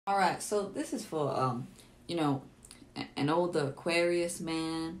All right, so this is for you know, an older Aquarius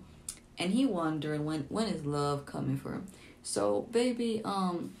man, and he wondering when is love coming for him. So, baby,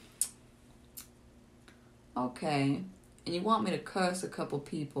 okay, and you want me to curse a couple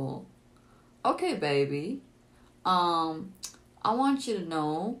people? Okay, baby. Um, I want you to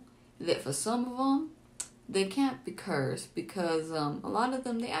know that for some of them, they can't be cursed because a lot of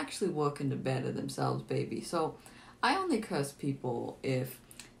them they actually working to better themselves, baby. So I only curse people if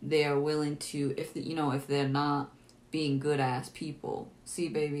they're willing to, if if they're not being good ass people. See,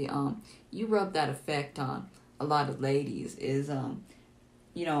 baby, you rub that effect on a lot of ladies is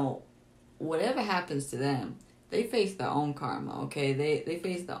you know, whatever happens to them, they face their own karma. Okay, they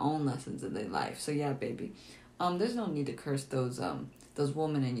face their own lessons in their life. So yeah, baby, there's no need to curse those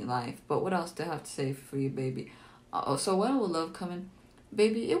women in your life. But what else do I have to say for you, baby? So when will love come in?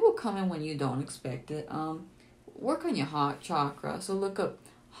 Baby, it will come in when you don't expect it. Work on your heart chakra. So look up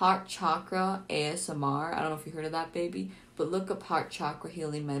heart chakra ASMR. I don't know if you heard of that, baby, but look up heart chakra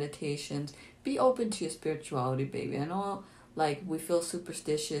healing meditations. Be open to your spirituality, baby. I know, like, we feel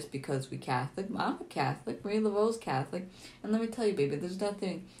superstitious because we Catholic. I'm a Catholic. Marie Laveau's Catholic. And let me tell you, baby, there's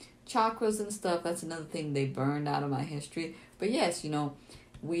nothing chakras and stuff. That's another thing they burned out of my history. But yes,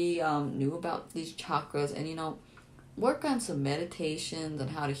 we knew about these chakras, and work on some meditations on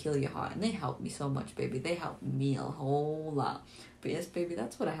how to heal your heart, and they help me so much, baby. They help me a whole lot. But yes, baby,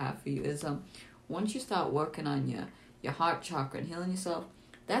 that's what I have for you is once you start working on your heart chakra and healing yourself,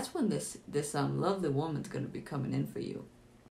 that's when this lovely woman's gonna be coming in for you.